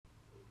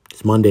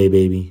It's Monday,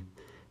 baby.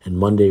 And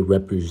Monday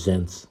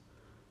represents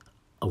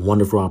a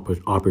wonderful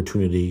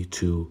opportunity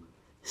to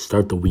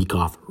start the week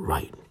off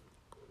right.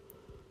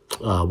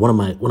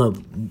 One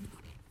of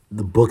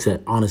the books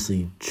that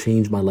honestly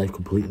changed my life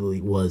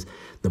completely was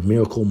The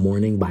Miracle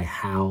Morning by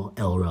Hal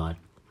Elrod.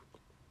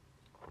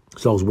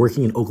 So I was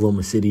working in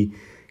Oklahoma City,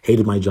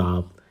 hated my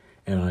job,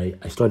 and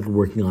I started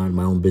working on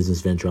my own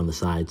business venture on the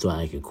side so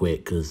I could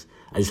quit because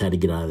I just had to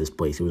get out of this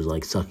place. It was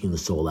like sucking the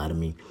soul out of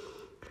me.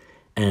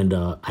 And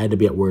I had to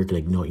be at work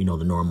like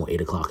the normal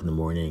 8 o'clock in the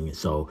morning.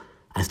 So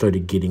I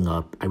started getting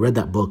up. I read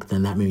that book,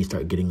 then that made me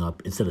start getting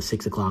up. Instead of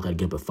 6 o'clock, I'd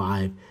get up at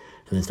 5. And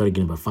then started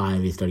getting up at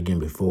 5. I started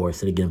getting up at 4.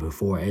 Started getting up at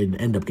 4. I'd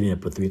end up getting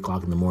up at 3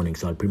 o'clock in the morning.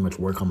 So I'd pretty much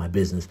work on my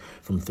business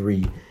from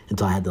 3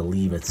 until I had to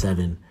leave at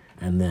 7.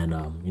 And then,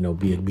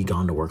 be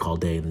gone to work all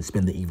day and then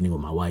spend the evening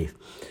with my wife.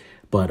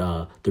 But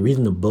the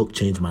reason the book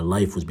changed my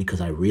life was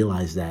because I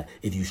realized that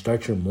if you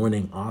start your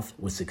morning off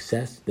with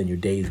success, then your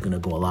day is going to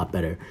go a lot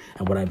better.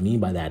 And what I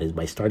mean by that is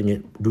by starting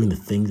it, doing the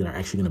things that are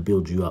actually going to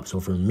build you up. So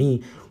for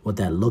me, what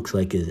that looks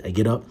like is I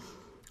get up,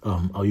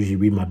 I'll usually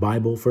read my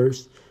Bible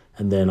first,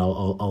 and then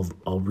I'll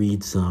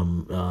read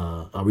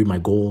I'll read my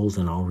goals,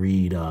 and I'll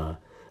read a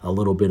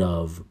little bit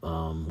of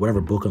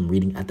whatever book I'm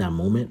reading at that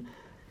moment.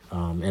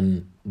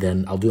 And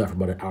then I'll do that for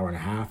about an hour and a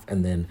half,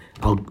 and then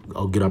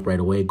I'll get up right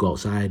away, go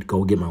outside,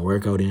 go get my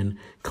workout in,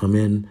 come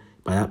in.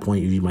 By that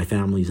point, usually my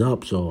family's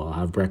up, so I'll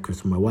have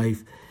breakfast with my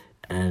wife,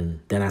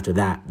 and then after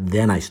that,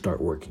 then I start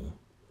working.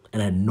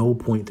 And at no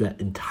point through that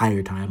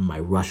entire time am I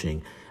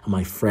rushing, am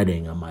I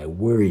fretting, am I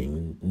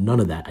worrying, none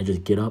of that. I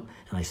just get up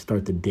and I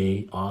start the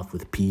day off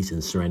with peace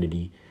and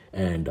serenity,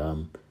 and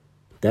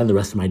then the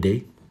rest of my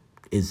day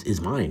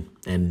is mine.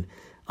 And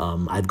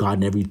I've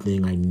gotten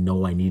everything I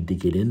know I need to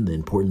get in. The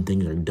important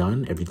things are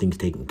done. Everything's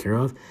taken care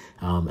of.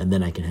 And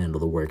then I can handle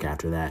the work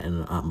after that.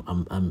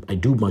 And I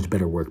do much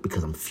better work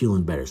because I'm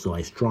feeling better. So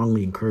I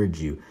strongly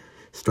encourage you,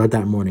 start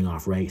that morning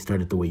off right.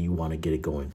 Start it the way you want to get it going.